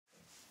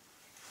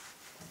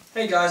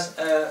Hey guys,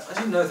 I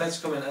didn't know thanks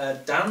for coming.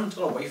 Dan's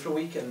gone away for a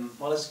week and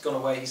while he's gone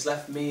away he's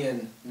left me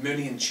and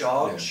Mooney in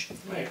charge.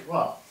 Yeah. Wait,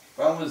 what?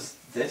 When was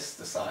this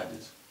decided?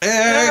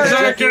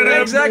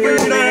 Executive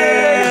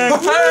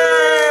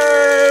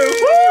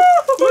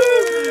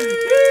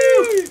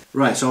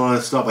Right, so I want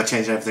to start by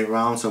changing everything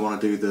around. So I want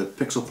to do the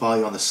Pixel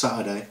Party on the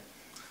Saturday.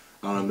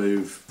 I want to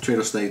move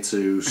Trados Day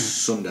to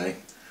Sunday.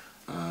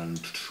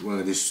 And we're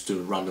going to just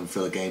do random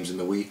filler games in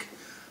the week.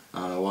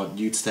 And I want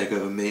you to take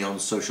over me on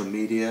social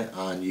media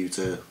and you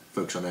to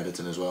focus on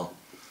editing as well.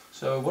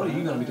 So what are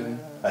you going to be doing?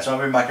 So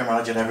I'm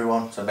micromanaging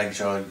everyone, so making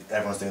sure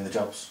everyone's doing the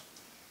jobs.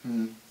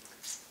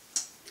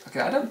 Okay,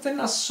 I don't think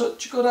that's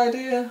such a good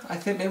idea. I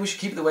think maybe we should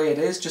keep it the way it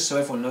is, just so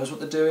everyone knows what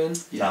they're doing.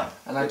 Yeah.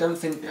 And I don't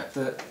think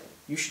that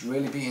you should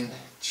really be in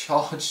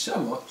charge so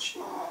much.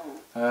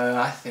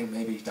 I think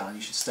maybe, Dan,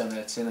 you should stay on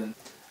editing. And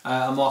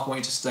Mark, I want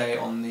you to stay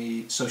on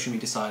the social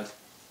media side,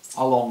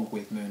 along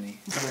with Mooney.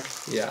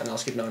 Yeah, and I'll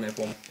keep an eye on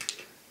everyone.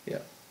 Yeah.